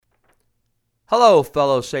Hello,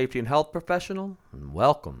 fellow safety and health professional, and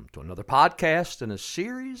welcome to another podcast in a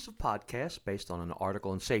series of podcasts based on an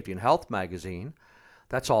article in Safety and Health magazine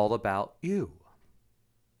that's all about you.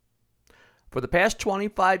 For the past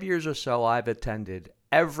 25 years or so, I've attended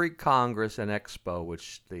every Congress and Expo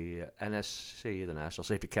which the NSC, the National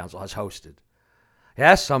Safety Council, has hosted.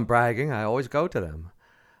 Yes, I'm bragging. I always go to them.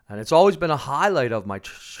 And it's always been a highlight of my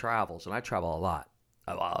travels, and I travel a lot.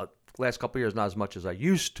 Last couple of years, not as much as I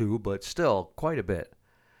used to, but still quite a bit.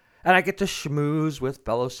 And I get to schmooze with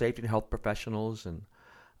fellow safety and health professionals, and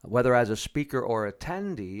whether as a speaker or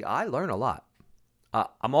attendee, I learn a lot.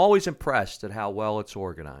 I'm always impressed at how well it's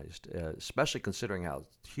organized, especially considering how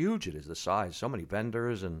huge it is, the size, so many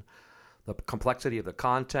vendors, and the complexity of the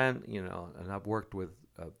content. And I've worked with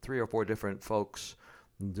 3 or 4 different folks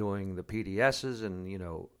doing the PDSs and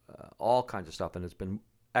all kinds of stuff, and it's been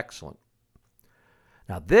excellent.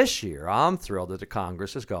 Now, this year, I'm thrilled that the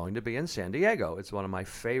Congress is going to be in San Diego. It's one of my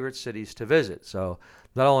favorite cities to visit. So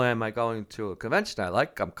not only am I going to a convention I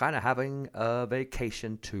like, I'm kind of having a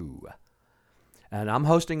vacation too. And I'm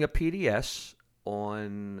hosting a PDS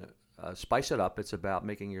on Spice It Up. It's about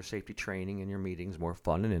making your safety training and your meetings more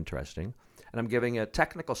fun and interesting. And I'm giving a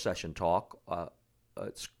technical session talk.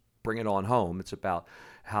 It's Bring It On Home. It's about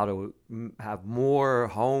how to have more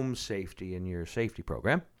home safety in your safety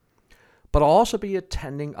program. But I'll also be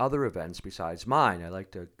attending other events besides mine. I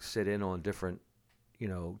like to sit in on different,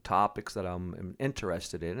 topics that I'm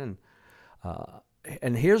interested in.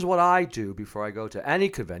 And here's what I do before I go to any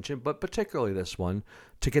convention, but particularly this one,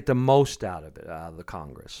 to get the most out of it, out of the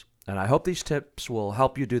Congress. And I hope these tips will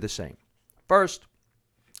help you do the same. First,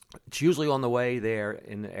 it's usually on the way there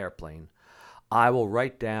in the airplane. I will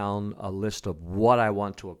write down a list of what I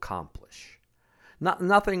want to accomplish.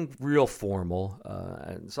 Nothing real formal,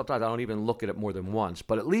 and sometimes I don't even look at it more than once,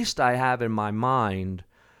 but at least I have in my mind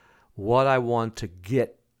what I want to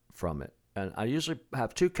get from it. And I usually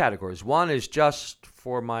have 2 categories. One is just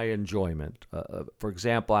for my enjoyment. For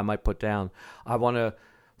example, I might put down, I want to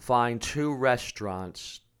find 2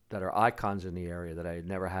 restaurants that are icons in the area that I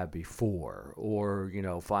never had before, or,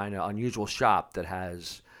 find an unusual shop that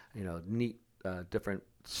has, neat, different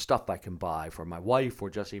stuff I can buy for my wife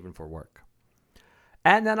or just even for work.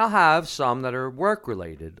 And then I'll have some that are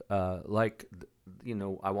work-related, I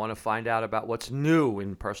want to find out about what's new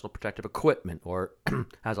in personal protective equipment, or,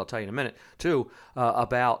 as I'll tell you in a minute, too,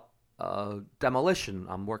 about demolition.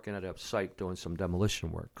 I'm working at a site doing some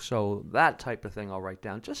demolition work. So that type of thing I'll write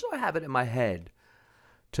down, just so I have it in my head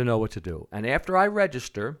to know what to do. And after I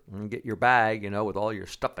register and get your bag, with all your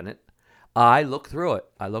stuff in it, I look through it.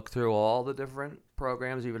 I look through all the different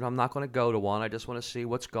programs, even if I'm not going to go to one. I just want to see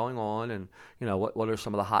what's going on and, what are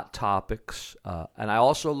some of the hot topics. And I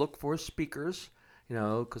also look for speakers,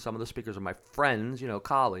 because some of the speakers are my friends,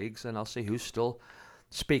 colleagues, and I'll see who's still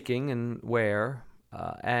speaking and where.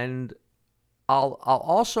 And I'll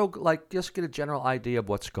also just get a general idea of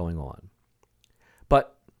what's going on.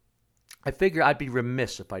 But I figure I'd be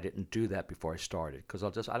remiss if I didn't do that before I started, because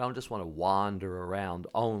I don't just want to wander around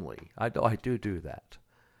only. I do that.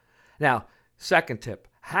 Now, second tip,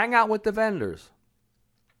 hang out with the vendors.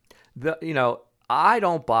 I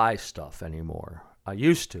don't buy stuff anymore. I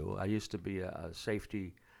used to be a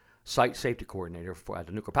site safety coordinator at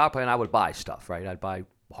the nuclear power plant. I would buy stuff, right? I'd buy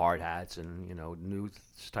hard hats and, new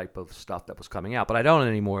type of stuff that was coming out. But I don't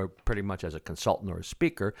anymore, pretty much as a consultant or a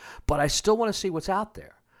speaker. But I still want to see what's out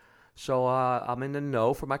there. So I'm in the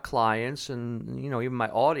know for my clients and, even my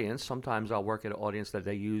audience. Sometimes I'll work at an audience that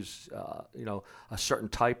they use, a certain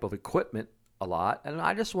type of equipment a lot. And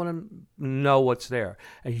I just want to know what's there.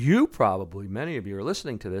 And many of you are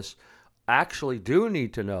listening to this, actually do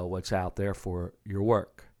need to know what's out there for your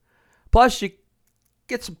work. Plus, you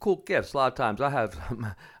get some cool gifts. A lot of times I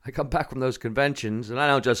come back from those conventions and I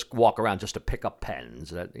don't just walk around just to pick up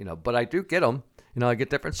pens, but I do get them. I get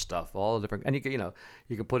different stuff, all the different, and you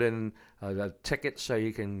can put in a ticket so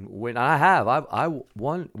you can win. And I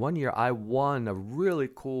won one year. I won a really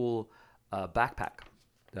cool backpack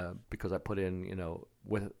because I put in,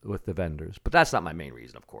 with the vendors. But that's not my main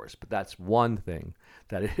reason, of course. But that's one thing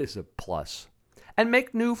that is a plus. And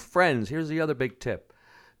make new friends. Here's the other big tip.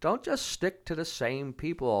 Don't just stick to the same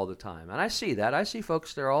people all the time. And I see that. I see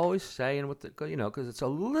folks, they're always saying because it's a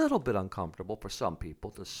little bit uncomfortable for some people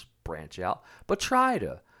to branch out. But try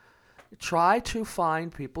to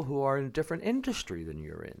find people who are in a different industry than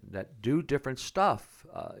you're in, that do different stuff.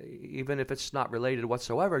 Even if it's not related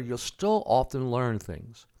whatsoever, you'll still often learn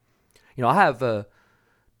things. I have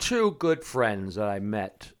 2 good friends that I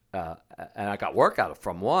met, and I got work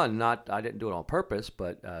from one. I didn't do it on purpose,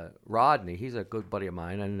 but Rodney, he's a good buddy of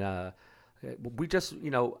mine, and We just,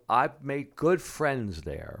 I've made good friends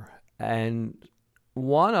there. And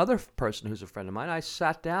one other person who's a friend of mine, I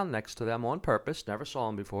sat down next to them on purpose, never saw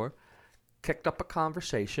him before, kicked up a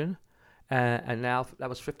conversation, and now that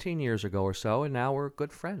was 15 years ago or so, and now we're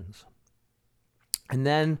good friends. And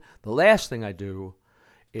then the last thing I do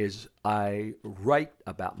is I write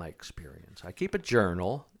about my experience. I keep a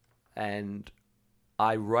journal, and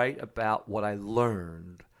I write about what I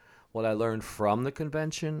learned from the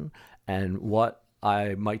convention, and what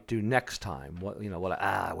I might do next time.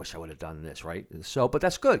 I wish I would have done this, right? So, but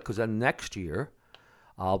that's good, because then next year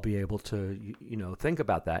I'll be able to, think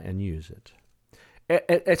about that and use it.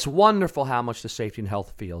 It's wonderful how much the safety and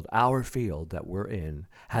health field, our field that we're in,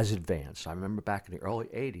 has advanced. I remember back in the early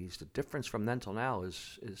 80s, the difference from then till now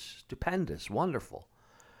is stupendous, wonderful.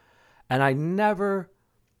 And I never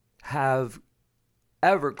have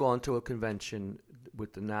ever gone to a convention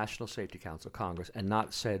with the National Safety Council, Congress, and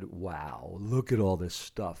not said, wow, look at all this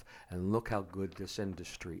stuff, and look how good this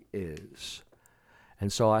industry is.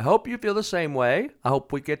 And so I hope you feel the same way. I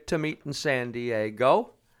hope we get to meet in San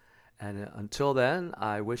Diego. And until then,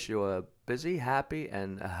 I wish you a busy, happy,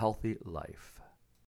 and a healthy life.